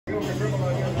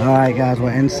Alright guys,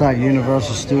 we're inside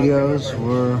Universal Studios.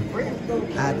 We're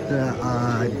at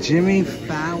the Jimmy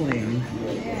Fallon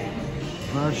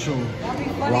virtual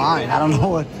ride. I don't know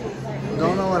what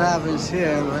happens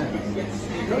here, but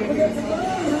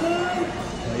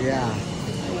yeah,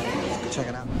 check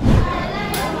it out.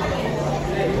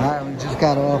 Alright, we just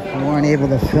got off. We weren't able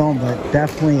to film, but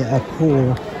definitely a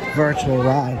cool virtual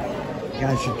ride. You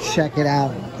guys should check it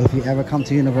out if you ever come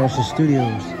to Universal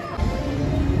Studios.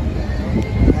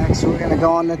 Next, we're gonna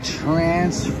go on the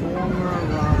Transformer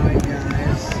ride,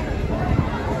 guys.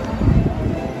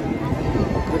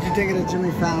 What'd you think of the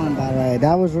Jimmy Fallon, by the way?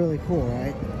 That was really cool,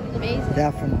 right? Amazing.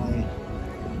 Definitely.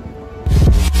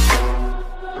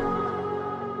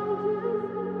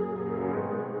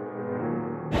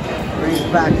 Brings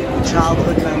back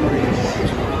childhood memories.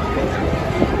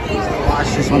 I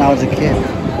watched this when I was a kid.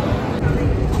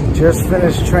 Just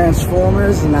finished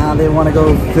Transformers, and now they want to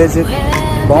go visit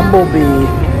Bumblebee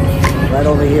right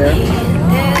over here.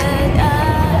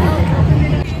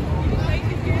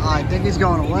 Oh, I think he's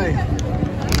going away.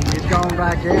 He's going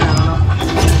back in, I don't know.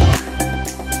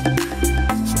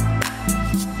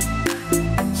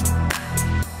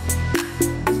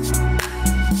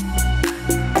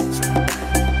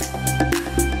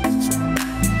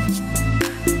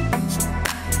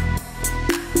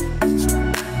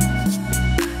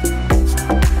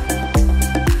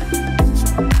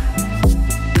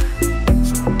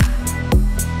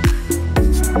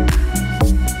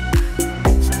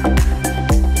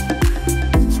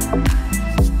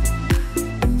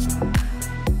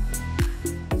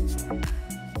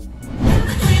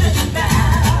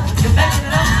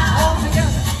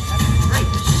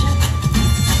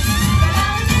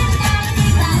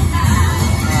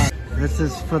 This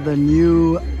is for the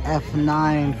new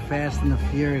F9 Fast and the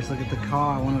Furious. Look at the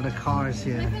car, one of the cars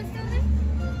here.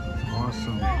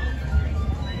 Awesome.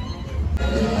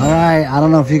 Alright, I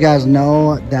don't know if you guys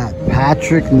know that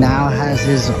Patrick now has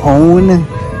his own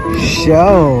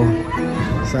show.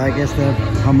 So I guess they're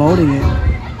promoting it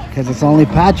because it's only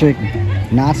Patrick,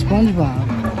 not SpongeBob.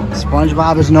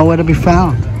 SpongeBob is nowhere to be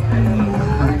found.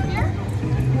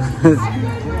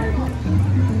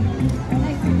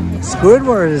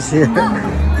 Squidward is here.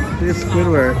 Here's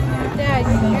Squidward. Dad,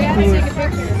 you have to take a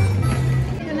picture.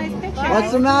 It's a nice picture.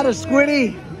 What's the matter,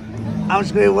 Squiddy? I'm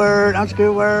Squidward. I'm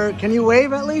Squidward. Can you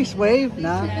wave at least? Wave?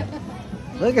 Nah.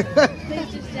 Look at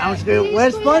I'm Squidward.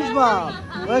 Where's SpongeBob?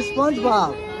 Where's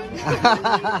SpongeBob?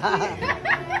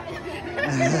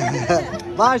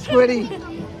 Bye, Squiddy.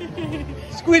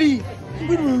 Squiddy.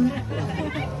 Squidward.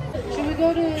 Should we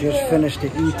go to Just finished the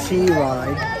ET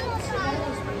ride.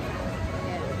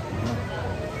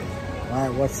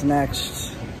 Alright, what's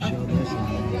next? Show this.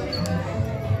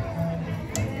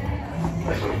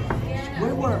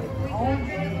 Squidward, home?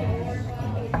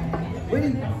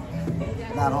 Winnie?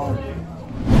 Not home.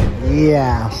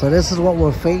 Yeah, so this is what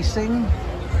we're facing.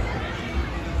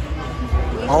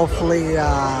 Hopefully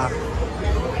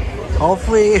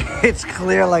it's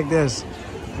clear like this.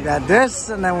 We got this,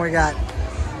 and then we got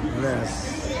this.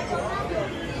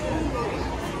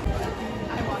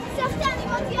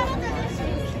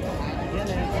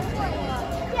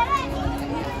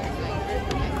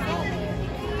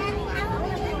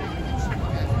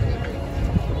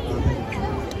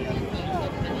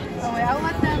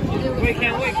 Wait,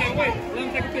 can't wait. Let him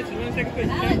take a picture.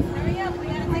 hurry up, we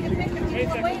gotta take a picture.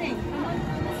 People waiting. Come on.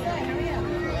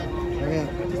 Hurry up.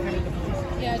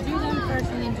 Yeah, do them first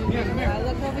and then do me.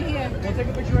 Look over here. We'll take a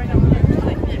picture right now.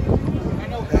 I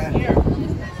know, come here.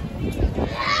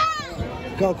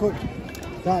 Go, quick.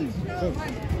 Done. Quick.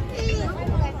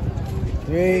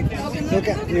 3. Look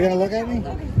at. You're gonna look at me?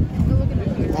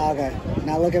 Oh, okay.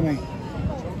 Now look at me.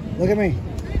 Look at me.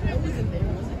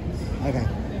 Okay.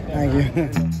 Thank you.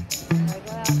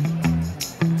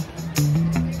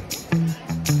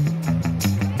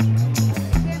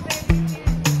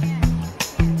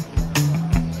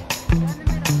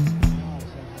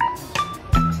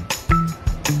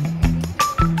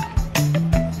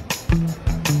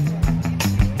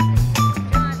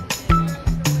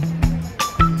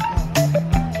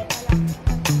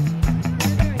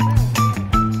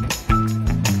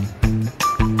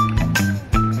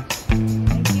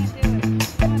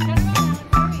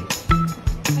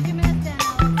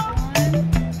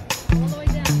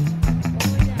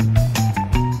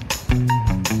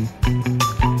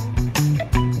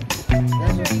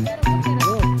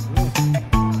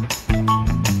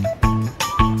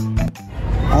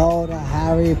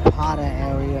 Harry Potter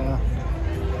area.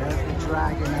 There's the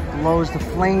dragon that blows the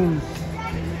flames.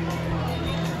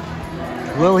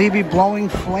 Will he be blowing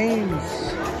flames?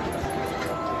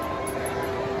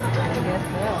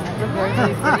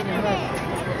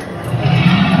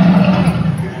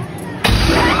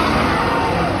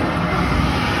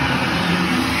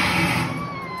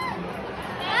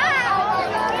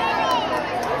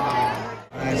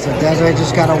 Alright, so Desiree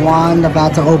just got a wand,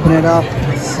 about to open it up.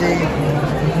 Let's see.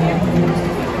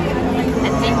 I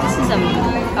think this is a...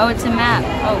 Oh, it's a map.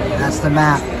 Oh. That's the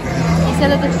map. He said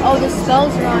that the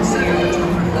spells are on here.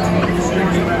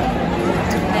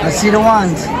 Let's see the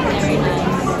wands.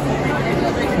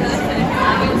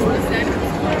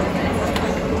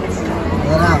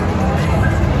 Pull it out.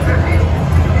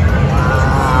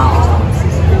 Wow.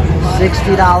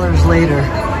 $60 later.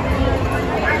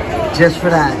 Just for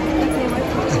that.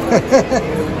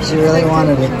 She really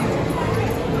wanted it.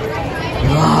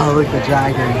 Oh, look at the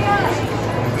dragon.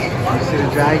 You see the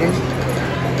dragon?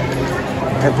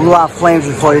 It blew out flames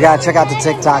before. You gotta check out the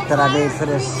TikTok that I made for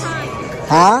this.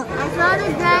 Huh? I saw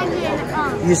the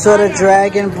dragon. You saw the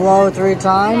dragon blow 3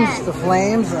 times? The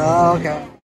flames? Oh, okay.